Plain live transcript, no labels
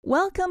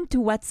Welcome to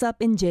What's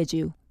Up in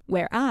Jeju,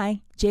 where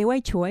I,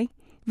 JY Choi,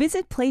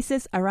 visit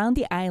places around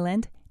the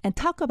island and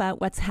talk about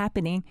what's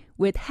happening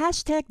with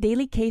hashtag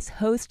Daily Case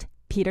host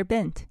Peter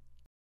Bent.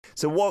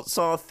 So what's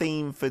our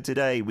theme for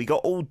today? We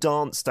got all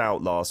danced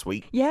out last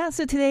week. Yeah,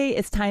 so today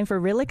it's time for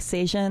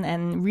relaxation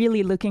and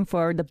really looking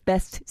for the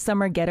best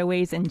summer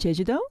getaways in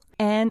Jeju-do.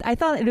 And I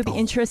thought it would be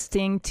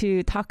interesting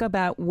to talk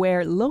about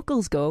where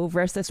locals go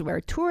versus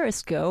where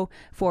tourists go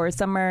for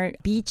summer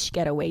beach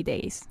getaway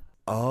days.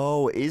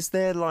 Oh, is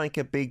there like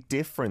a big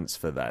difference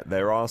for that?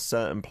 There are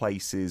certain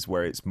places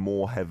where it's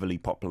more heavily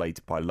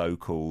populated by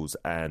locals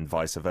and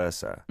vice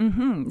versa.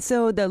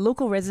 So the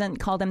local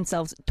residents call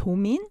themselves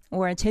도민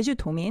or Jeju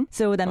도민.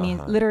 So that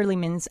literally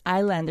means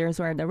islanders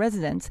or the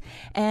residents.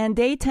 And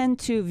they tend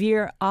to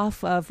veer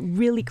off of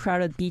really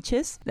crowded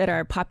beaches that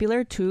are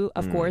popular to,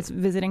 of course,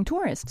 visiting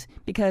tourists.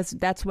 Because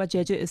that's what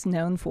Jeju is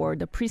known for,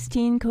 the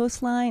pristine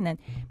coastline and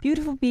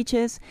beautiful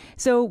beaches.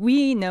 So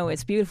we know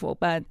it's beautiful,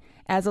 but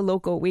as a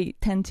local, we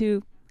tend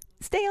to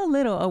stay a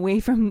little away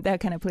from that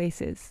kind of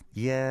places.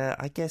 Yeah,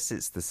 I guess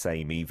it's the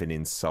same even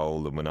in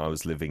Seoul and when I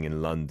was living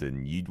in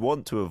London. You'd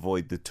want to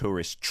avoid the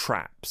tourist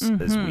traps,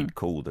 as we'd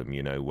call them,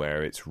 you know,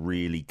 where it's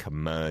really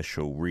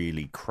commercial,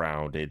 really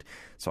crowded.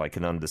 So I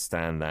can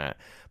understand that.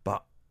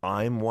 But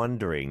I'm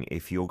wondering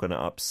if you're going to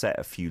upset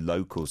a few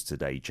locals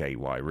today,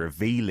 JY,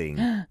 revealing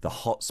the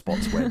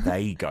hotspots where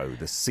they go,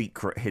 the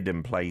secret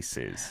hidden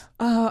places.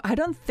 I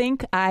don't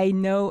think I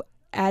know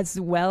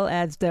as well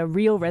as the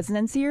real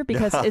residents here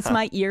because it's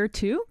my year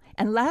too.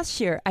 And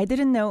last year, I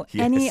didn't know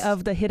any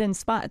of the hidden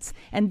spots.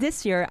 And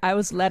this year, I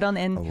was let on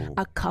in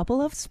a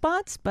couple of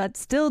spots, but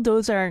still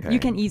those are, you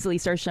can easily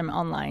search them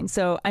online.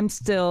 So I'm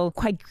still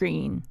quite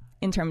green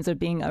in terms of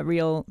being a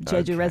real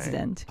Jeju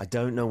resident. I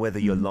don't know whether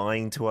you're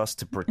lying to us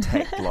to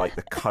protect like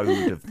the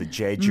code of the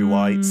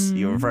Jejuites.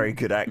 You're a very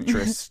good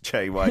actress,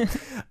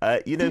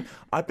 JY. You know,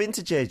 I've been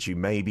to Jeju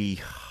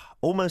maybe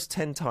almost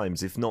 10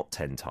 times, if not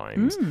 10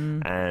 times.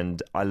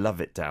 And I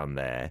love it down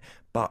there.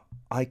 But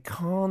I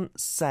can't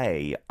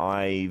say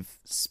I've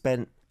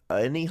spent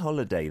any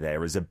holiday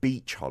there as a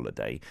beach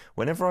holiday.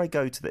 Whenever I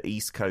go to the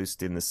East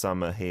Coast in the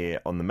summer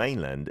here on the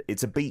mainland,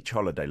 it's a beach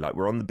holiday. Like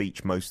we're on the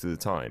beach most of the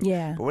time.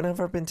 Yeah. But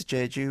whenever I've been to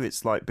Jeju,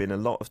 it's like been a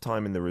lot of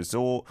time in the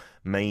resort,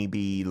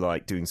 maybe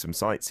like doing some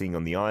sightseeing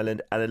on the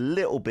island and a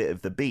little bit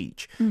of the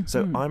beach.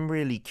 So I'm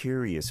really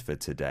curious for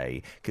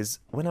today because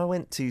when I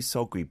went to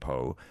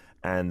Sogwipo,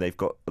 and they've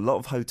got a lot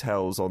of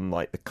hotels on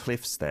like the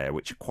cliffs there,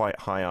 which are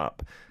quite high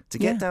up. To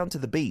get down to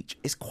the beach,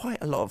 it's quite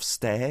a lot of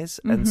stairs.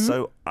 And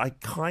so I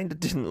kind of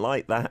didn't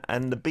like that.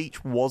 And the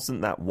beach wasn't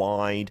that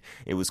wide.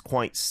 It was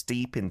quite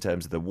steep in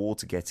terms of the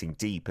water getting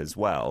deep as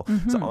well.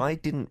 So I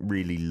didn't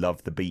really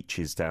love the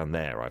beaches down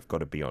there, I've got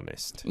to be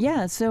honest.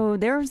 Yeah, so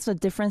there's a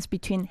difference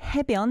between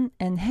해변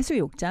and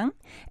해수욕장.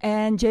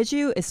 And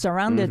Jeju is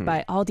surrounded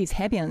by all these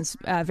해변s,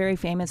 very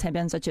famous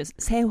해변s such as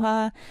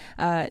Sehwa.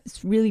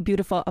 It's really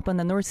beautiful up on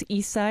the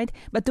northeast side.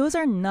 But those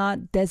are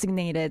not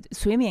designated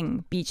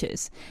swimming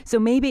beaches. So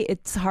maybe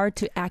it's hard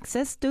to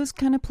access those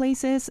kind of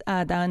places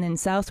down in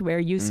south where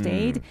you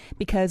stayed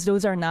because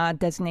those are not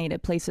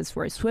designated places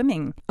for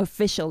swimming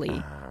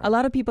officially. A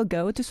lot of people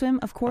go to swim,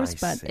 of course,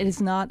 but it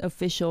is not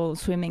official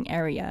swimming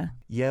area.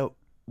 Yeah,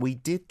 we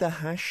did the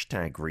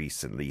hashtag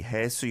recently,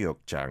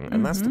 해수욕장,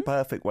 and that's the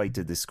perfect way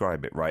to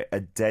describe it, right? A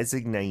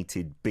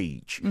designated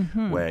beach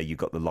where you've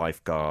got the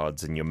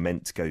lifeguards and you're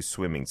meant to go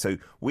swimming. So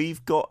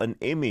we've got an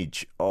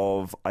image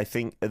of, I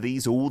think, are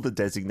these all the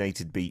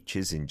designated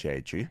beaches in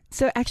Jeju?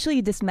 So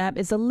actually, this map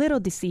is a little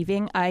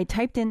deceiving. I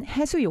typed in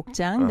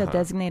해수욕장, the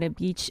designated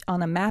beach,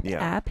 on a map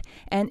app,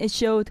 and it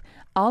showed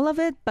all of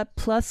it, but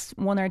plus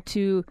one or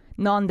two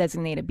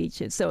non-designated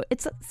beaches. So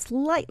it's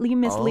slightly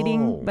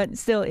misleading, but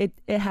still it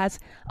has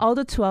all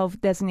the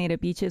 12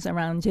 designated beaches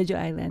around Jeju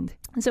Island.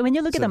 So when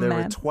you look at the map,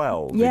 there are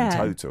 12 in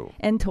total.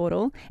 In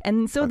total.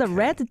 And so the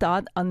red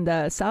dot on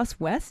the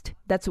southwest,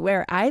 that's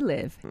where I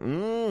live.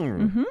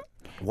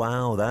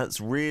 Wow,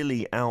 that's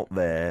really out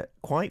there,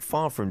 quite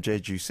far from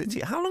Jeju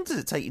City. How long does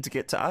it take you to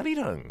get to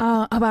Arirang?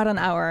 About an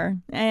hour.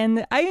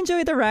 And I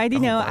enjoy the ride. You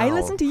know, wow. I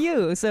listen to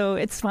you, so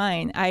it's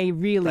fine. I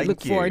really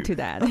look forward to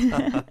that.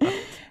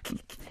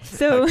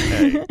 So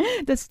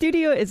the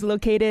studio is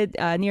located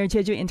near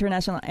Jeju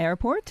International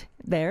Airport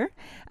there.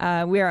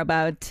 We are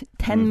about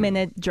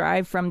 10-minute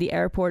drive from the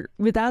airport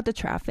without the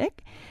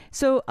traffic.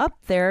 So up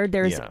there,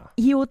 there's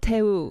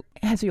Ioteu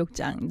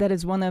해수욕장. That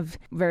is one of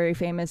very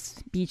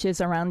famous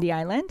beaches around the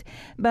island.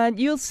 But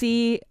you'll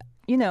see,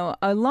 you know,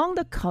 along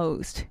the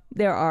coast,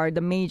 there are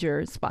the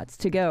major spots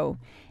to go.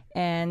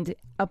 And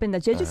up in the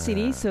Jeju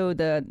city, so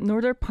the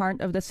northern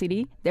part of the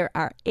city, there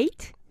are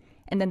 8.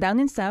 And then down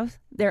in south,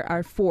 there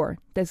are 4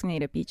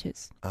 designated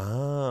beaches.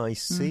 Ah, I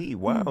see.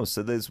 Wow.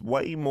 So there's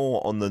way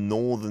more on the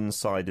northern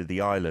side of the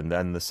island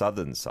than the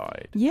southern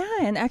side. Yeah.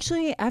 And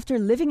actually, after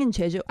living in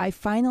Jeju, I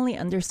finally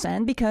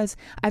understand because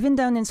I've been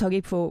down in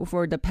Seogwipo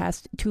for the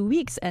past 2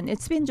 weeks and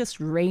it's been just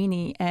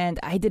rainy and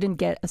I didn't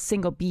get a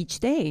single beach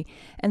day.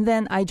 And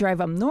then I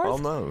drive up north. Oh,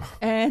 no.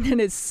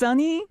 And it's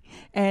sunny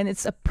and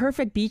it's a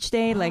perfect beach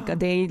day, like a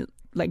day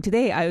like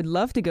today, I would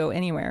love to go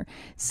anywhere.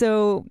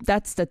 So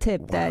that's the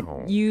tip that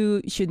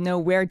you should know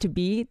where to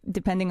be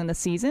depending on the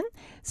season.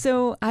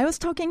 So I was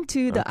talking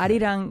to the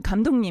아리랑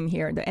감독님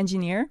here, the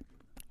engineer,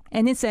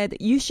 and he said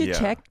you should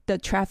check the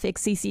traffic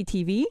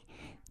CCTV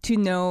to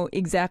know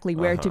exactly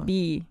where to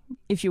be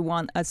if you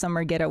want a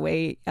summer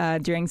getaway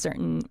during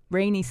certain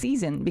rainy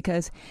season,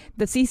 because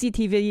the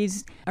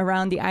CCTVs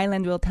around the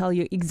island will tell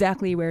you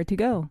exactly where to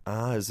go.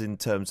 As in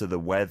terms of the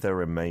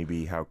weather and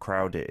maybe how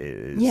crowded it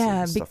is.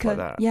 Yeah, and stuff like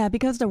that. Yeah,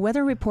 because the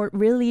weather report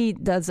really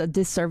does a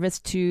disservice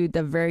to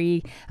the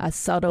very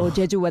subtle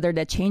Jeju weather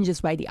that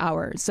changes by the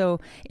hour. So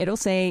it'll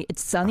say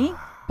it's sunny,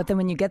 but then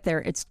when you get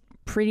there, it's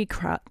pretty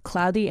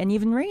cloudy and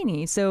even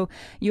rainy. So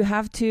you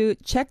have to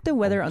check the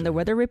weather on the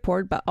weather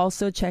report, but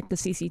also check the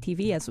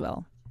CCTV as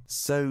well.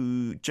 So,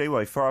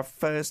 Jae-won, for our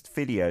first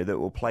video that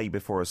will play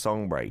before a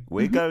song break,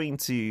 we're going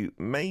to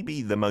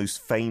maybe the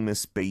most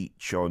famous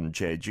beach on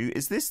Jeju.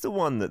 Is this the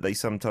one that they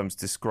sometimes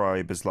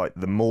describe as like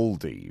the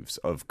Maldives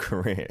of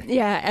Korea?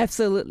 Yeah,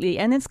 absolutely.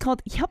 And it's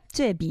called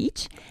Hyopje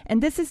Beach.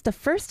 And this is the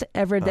first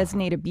ever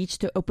designated beach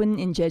to open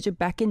in Jeju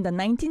back in the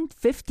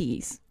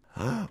 1950s.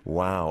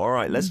 Wow. All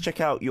right, let's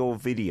check out your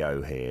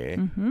video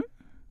here.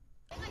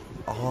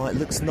 Oh, it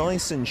looks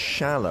nice and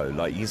shallow.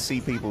 Like you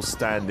see people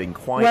standing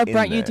quite What in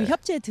brought there. you to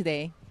Hyopje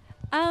today?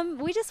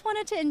 We just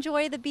wanted to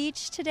enjoy the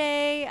beach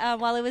today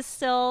while it was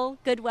still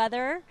good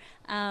weather.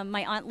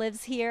 My aunt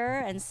lives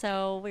here, and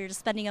so we were just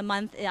spending a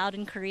month out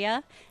in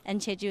Korea,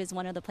 and Jeju is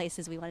one of the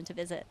places we wanted to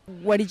visit.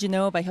 What did you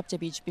know about Hyopje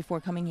Beach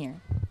before coming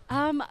here?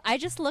 I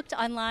just looked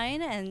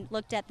online and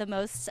looked at the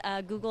most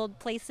Googled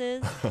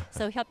places.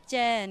 So Hyopje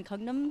and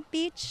Gangnam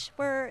Beach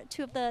were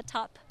two of the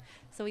top,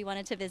 so we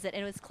wanted to visit,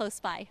 and it was close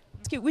by.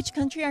 Which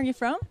country are you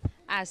from?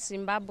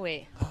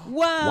 Zimbabwe.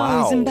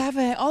 Wow,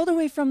 Zimbabwe, all the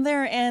way from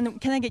there.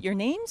 And can I get your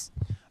names?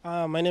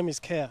 My name is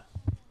Kea.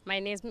 My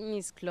name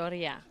is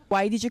Gloria.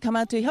 Why did you come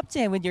out to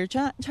Hyopje with your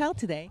child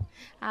today?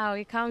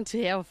 We come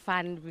to have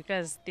fun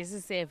because this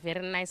is a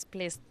very nice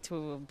place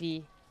to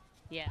be.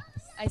 Yeah.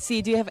 I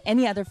see. Do you have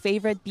any other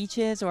favorite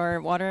beaches or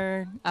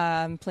water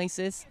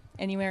places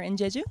anywhere in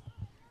Jeju?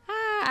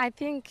 I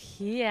think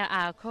here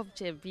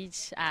Hyopje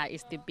Beach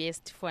is the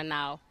best for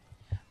now.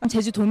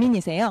 제주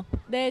도민이세요?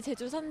 네,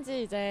 제주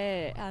산지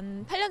이제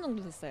한 8년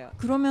정도 됐어요.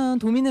 그러면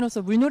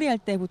도민으로서 물놀이 할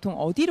때 보통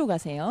어디로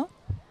가세요?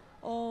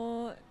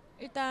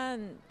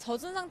 일단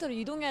젖은 상태로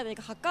이동해야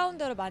되니까 가까운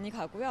데로 많이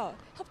가고요.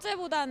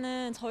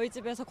 협재보다는 저희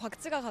집에서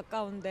곽지가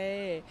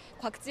가까운데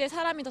곽지에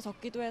사람이 더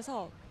적기도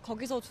해서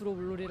거기서 주로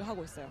물놀이를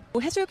하고 있어요.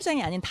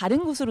 해수욕장이 아닌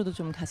다른 곳으로도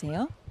좀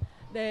가세요?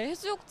 네,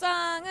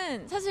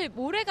 해수욕장은 사실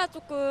모래가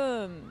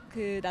조금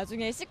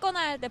나중에 씻거나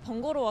할 때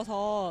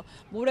번거로워서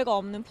모래가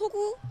없는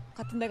포구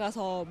같은 데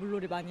가서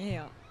물놀이 많이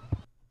해요.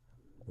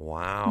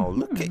 Wow,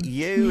 look at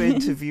you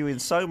interviewing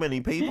so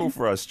many people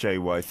for us,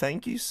 Jae-won.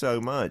 Thank you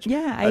so much.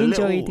 Yeah, I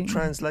enjoyed it. A little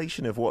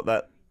translation of what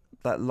that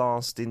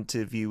last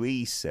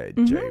interviewee said,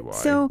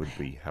 Jae-won, would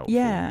be helpful.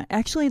 Yeah,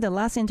 actually the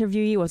last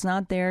interviewee was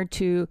not there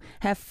to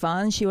have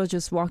fun. She was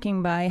just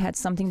walking by, had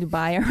something to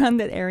buy around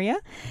that area.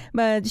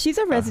 But she's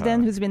a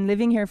resident who's been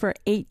living here for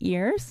 8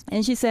 years.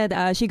 And she said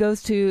she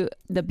goes to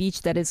the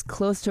beach that is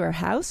close to her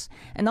house.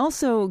 And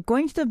also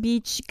going to the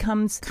beach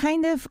comes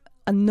kind of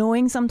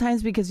annoying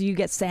sometimes because you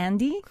get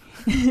sandy.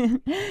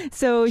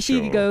 So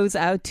she goes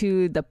out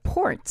to the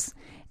ports,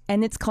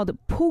 and it's called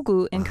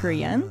pogu in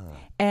Korean.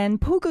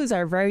 And pogus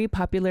are very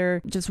popular,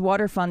 just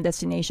water fun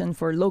destination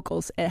for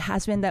locals. It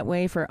has been that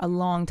way for a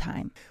long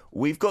time.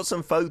 We've got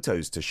some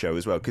photos to show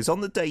as well, because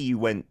on the day you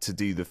went to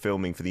do the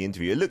filming for the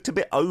interview, it looked a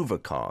bit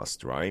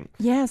overcast, right?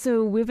 Yeah,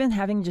 so we've been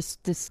having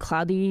just this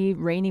cloudy,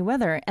 rainy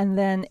weather, and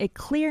then it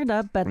cleared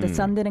up, but the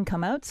sun didn't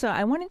come out. So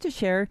I wanted to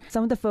share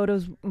some of the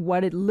photos,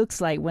 what it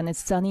looks like when it's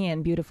sunny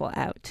and beautiful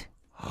out.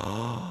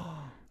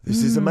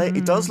 This is amazing.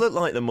 It does look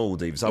like the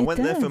Maldives. I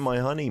went there for my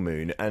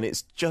honeymoon, and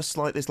it's just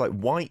like this, like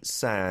white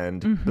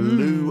sand,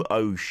 blue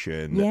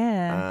ocean.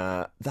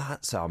 Yeah.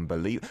 That's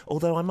unbelievable.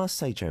 Although I must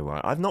say,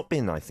 Jae-won, I've not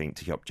been, I think,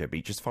 to Hyopje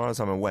Beach as far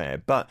as I'm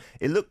aware, but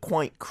it looked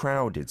quite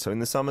crowded. So in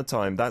the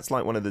summertime, that's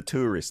like one of the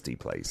touristy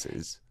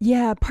places.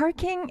 Yeah,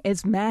 parking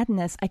is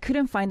madness. I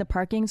couldn't find the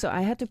parking, so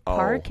I had to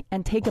park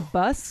and take a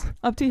bus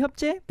up to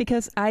Hyopje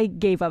because I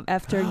gave up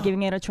after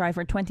giving it a try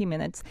for 20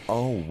 minutes.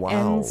 Oh, wow.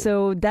 And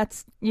so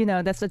that's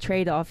the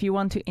trade-off. You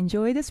want to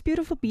enjoy this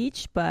beautiful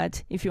beach,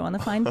 but if you want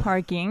to find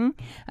parking,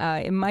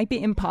 it might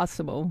be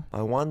impossible.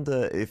 I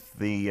wonder if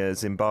the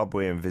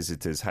Zimbabwean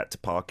visitors had to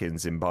park in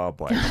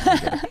Zimbabwe to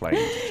get a plane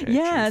to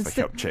Jeju for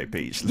Hyopje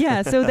Beach.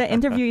 Yeah, so the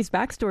interviewee's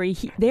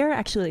backstory, they're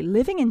actually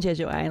living in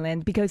Jeju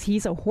Island because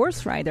he's a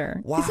horse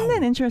rider. Wow. Isn't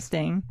that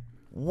interesting?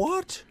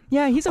 What?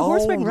 Yeah, he's a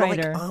horseback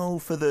rider.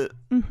 For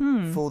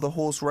the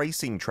horse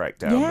racing track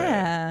down there.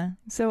 Yeah.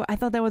 So I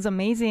thought that was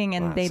amazing,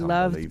 and they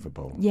loved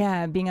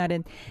being out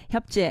in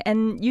Hyopje.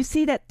 And you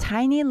see that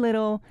tiny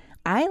little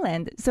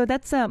island. So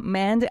that's a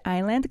manned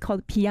island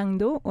called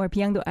Byangdo or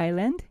Byangdo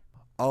Island.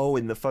 Oh,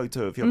 in the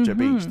photo of Yeopje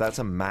Beach, that's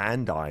a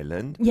manned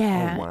island.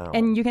 Yeah, oh, wow.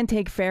 And you can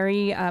take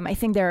ferry. I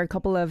think there are a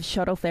couple of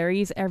shuttle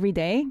ferries every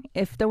day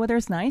if the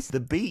weather's nice. The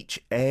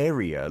beach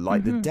area,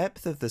 like the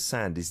depth of the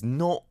sand is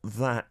not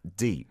that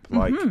deep.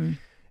 Like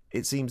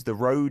it seems the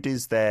road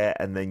is there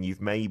and then you've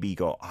maybe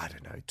got, I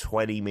don't know,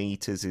 20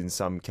 meters in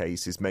some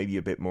cases, maybe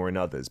a bit more in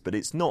others, but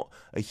it's not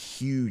a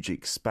huge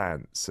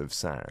expanse of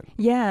sand.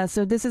 Yeah,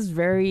 so this is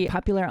very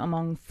popular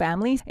among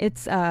families.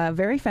 It's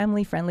very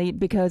family friendly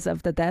because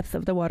of the depth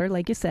of the water,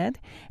 like you said.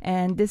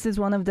 And this is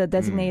one of the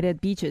designated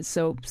beaches,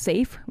 so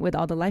safe with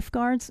all the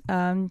lifeguards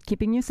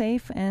keeping you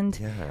safe and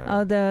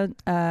all the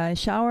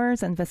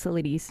showers and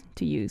facilities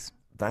to use.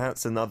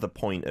 That's another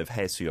point of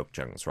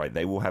해수욕장s, right?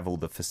 They will have all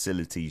the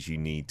facilities you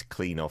need to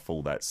clean off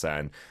all that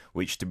sand,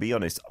 which, to be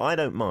honest, I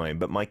don't mind.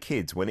 But my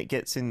kids, when it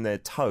gets in their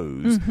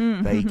toes,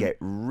 they get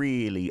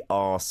really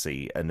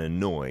arsey and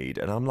annoyed.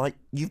 And I'm like,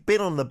 you've been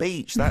on the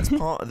beach. That's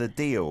part of the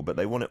deal. But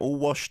they want it all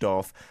washed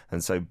off.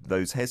 And so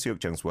those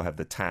해수욕장s will have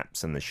the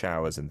taps and the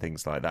showers and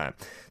things like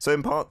that. So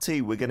in part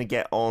 2, we're going to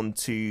get on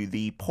to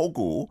the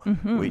pogu,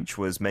 which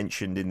was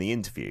mentioned in the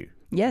interview.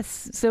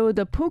 Yes, so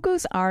the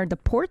pogus are the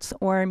ports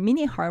or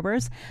mini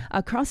harbors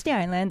across the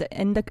island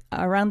and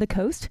around the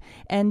coast,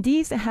 and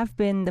these have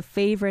been the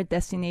favorite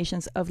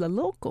destinations of the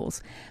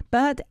locals.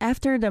 But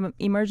after the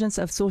emergence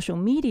of social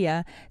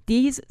media,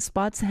 these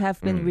spots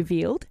have been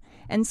revealed.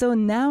 And so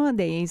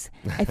nowadays,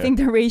 I think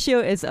the ratio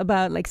is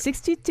about like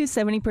 60 to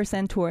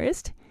 70%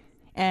 tourist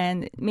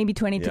and maybe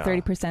 20 to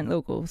 30%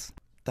 locals.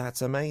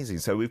 That's amazing.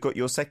 So we've got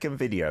your second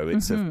video.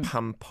 It's of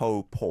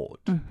Pampo Port.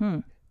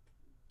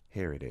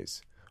 Here it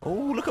is.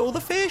 Oh, look at all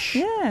the fish.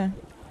 Yeah.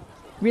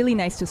 Really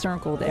nice to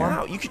snorkel there.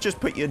 Wow, you could just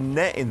put your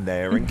net in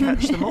there and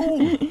catch them all.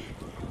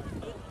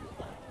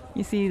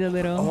 You see the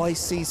little... Oh, I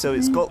see. So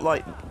it's got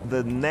like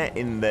the net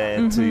in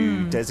there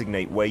to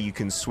designate where you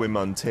can swim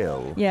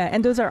until. Yeah,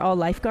 and those are all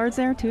lifeguards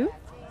there too.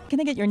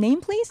 Can I get your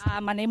name, please?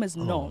 My name is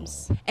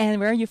Noms. And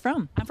where are you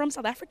from? I'm from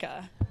South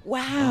Africa.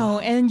 Wow,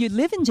 and you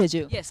live in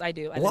Jeju? Yes, I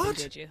do. I What? live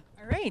in Jeju.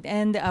 All right,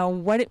 and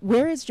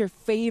where is your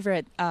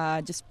favorite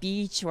just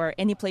beach or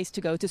any place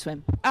to go to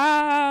swim?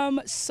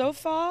 So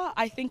far,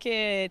 I think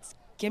it's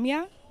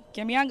Gimyang.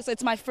 Gimyang. So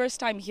it's my first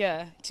time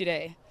here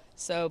today.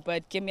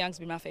 But Gimyang's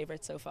been my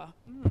favorite so far.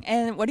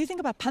 And what do you think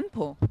about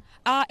Panpo?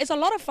 It's a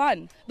lot of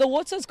fun. The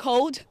water's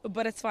cold,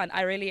 but it's fun.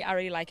 I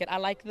really like it. I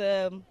like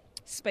the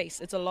space.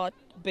 It's a lot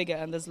bigger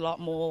and there's a lot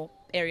more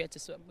area to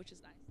swim, which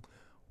is nice.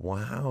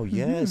 Wow,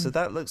 yeah. So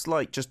that looks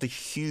like just a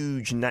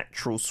huge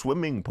natural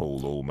swimming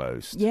pool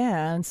almost.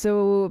 Yeah, and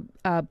so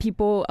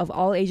people of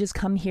all ages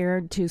come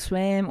here to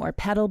swim or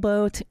paddle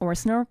boat or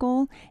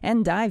snorkel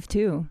and dive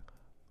too.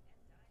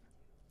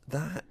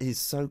 That is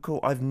so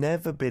cool. I've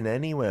never been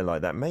anywhere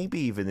like that.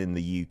 Maybe even in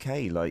the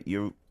UK. Like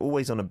you're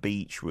always on a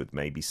beach with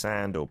maybe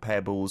sand or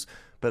pebbles,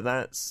 but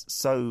that's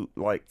so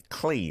like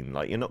clean.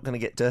 Like you're not going to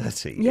get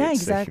dirty. Yeah,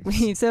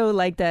 exactly. So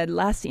like that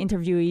last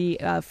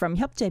interviewee from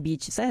Yeopje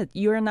Beach said,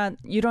 you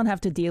don't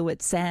have to deal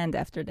with sand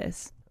after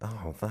this.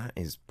 Oh, that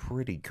is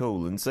pretty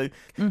cool. And so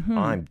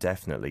I'm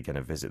definitely going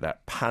to visit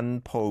that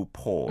Panpo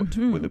Port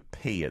with a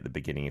P at the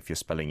beginning if you're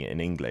spelling it in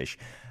English.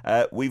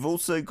 We've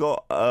also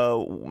got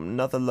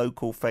another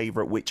local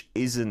favourite which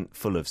isn't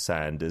full of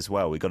sand as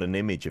well. We got an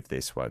image of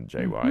this one,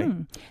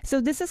 JY. So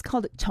this is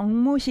called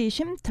정모시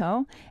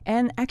쉼터.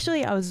 And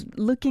actually I was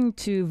looking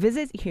to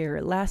visit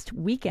here last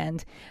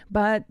weekend,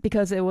 but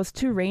because it was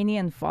too rainy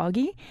and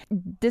foggy,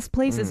 this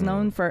place is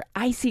known for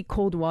icy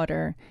cold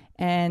water.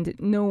 And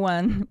no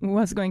one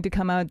was going to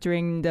come out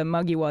during the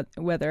muggy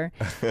weather.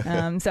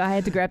 So I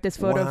had to grab this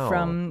photo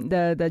from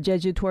the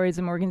Jeju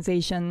Tourism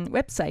Organization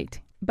website.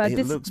 But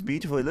it looks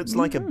beautiful. It looks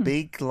like a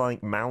big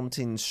like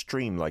mountain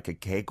stream, like a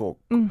계곡,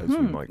 as we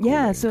might call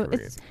it in so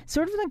Korean. it's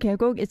sort of the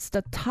계곡. It's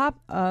the top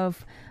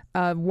of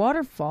a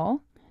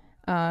waterfall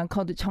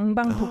called the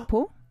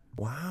정방폭포.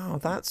 Wow,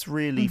 that's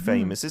really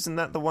famous. Isn't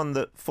that the one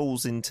that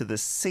falls into the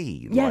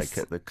sea, Yes.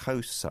 like at the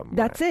coast somewhere?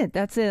 That's it.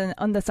 That's it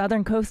on the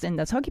southern coast in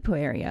the Seogwipo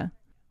area.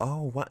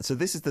 Oh, wow. So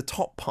this is the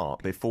top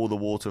part before the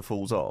water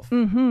falls off.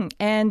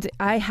 And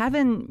I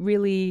haven't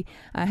really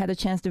had a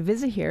chance to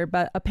visit here,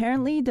 but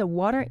apparently the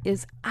water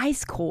is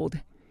ice cold,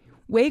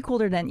 way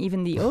colder than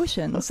even the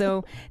ocean.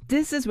 So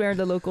this is where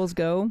the locals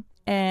go.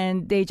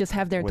 And they just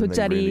have their When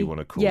they really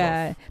wanna cool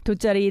off.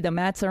 돗자리, the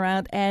mats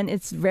around, and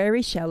it's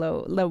very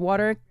shallow. The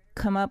water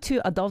come up to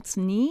adults'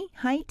 knee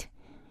height.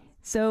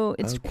 So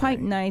it's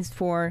quite nice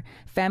for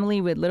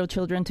family with little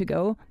children to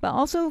go, but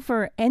also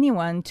for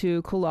anyone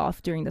to cool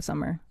off during the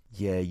summer.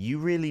 Yeah, you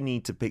really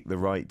need to pick the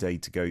right day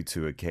to go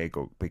to a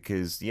계곡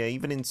because,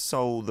 even in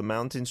Seoul, the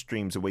mountain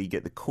streams are where you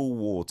get the cool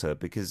water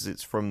because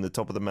it's from the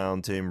top of the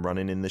mountain,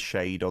 running in the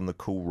shade on the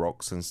cool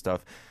rocks and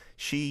stuff.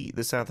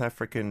 The South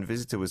African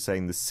visitor, was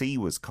saying the sea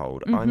was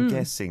cold. I'm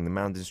guessing the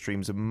mountain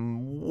streams are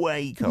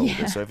way colder.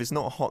 Yeah. So if it's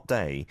not a hot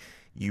day,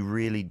 you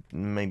really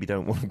maybe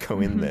don't want to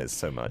go in there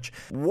so much.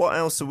 What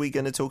else are we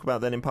going to talk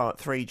about then in part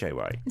 3,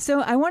 JY?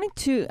 So I wanted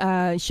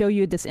to show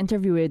you this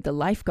interview with the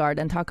lifeguard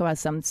and talk about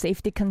some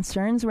safety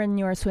concerns when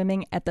you're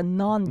swimming at the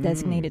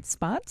non-designated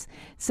spots.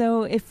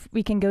 So if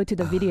we can go to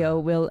the video,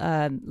 we'll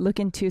look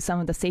into some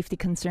of the safety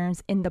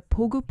concerns in the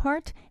pogu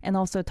part and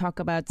also talk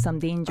about some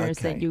dangers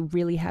that you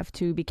really have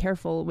to be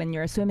careful when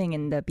you're swimming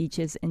in the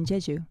beaches in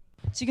Jeju.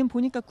 지금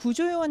보니까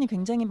구조요원이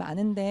굉장히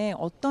많은데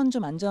어떤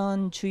좀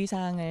안전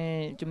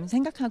주의사항을 좀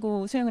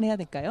생각하고 수영을 해야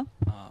될까요?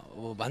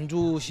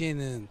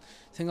 만조시에는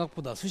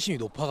생각보다 수심이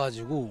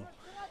높아가지고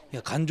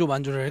그냥 간조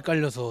만조를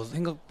헷갈려서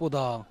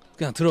생각보다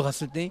그냥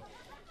들어갔을 때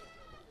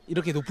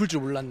이렇게 높을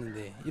줄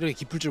몰랐는데 이렇게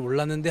깊을 줄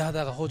몰랐는데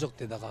하다가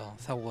허우적대다가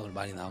사고가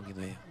많이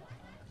나오기도 해요.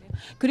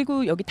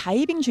 그리고 여기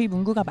다이빙 주의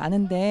문구가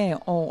많은데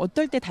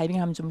어떨 때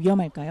다이빙하면 좀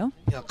위험할까요?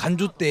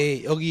 간조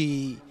때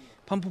여기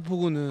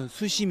판포포구는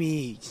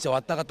수심이 진짜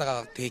왔다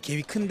갔다가 되게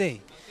갭이 큰데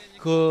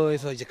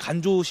그거에서 이제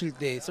간조 쉴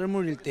때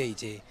썰물릴 때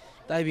이제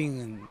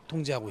다이빙은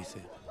통제하고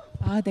있어요.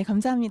 네,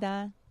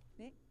 감사합니다.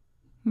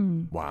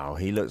 Wow,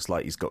 he looks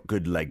like he's got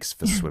good legs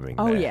for swimming.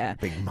 Oh, there. yeah.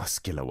 Big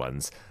muscular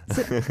ones.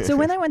 So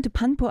when I went to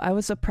Panpo, I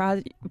was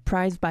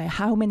surprised by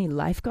how many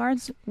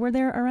lifeguards were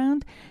there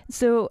around.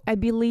 So I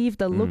believe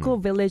the local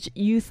village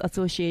youth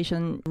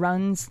association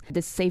runs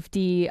this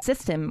safety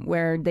system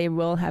where they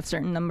will have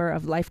certain number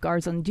of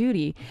lifeguards on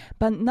duty,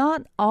 but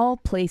not all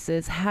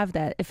places have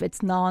that if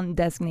it's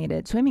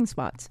non-designated swimming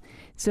spots.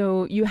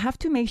 So you have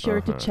to make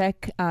sure to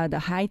check the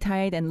high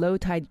tide and low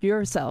tide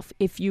yourself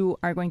if you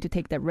are going to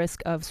take the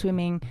risk of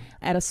swimming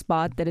at a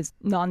spot that is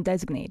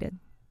non-designated.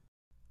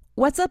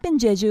 What's Up in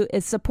Jeju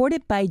is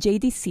supported by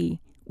JDC,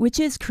 which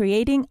is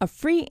creating a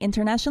free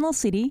international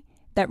city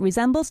that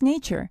resembles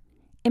nature,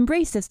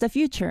 embraces the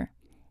future,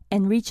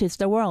 and reaches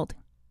the world.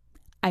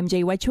 I'm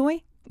JY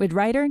Choi with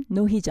writer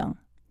No Hee-jung.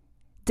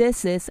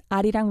 This is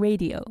Arirang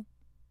Radio.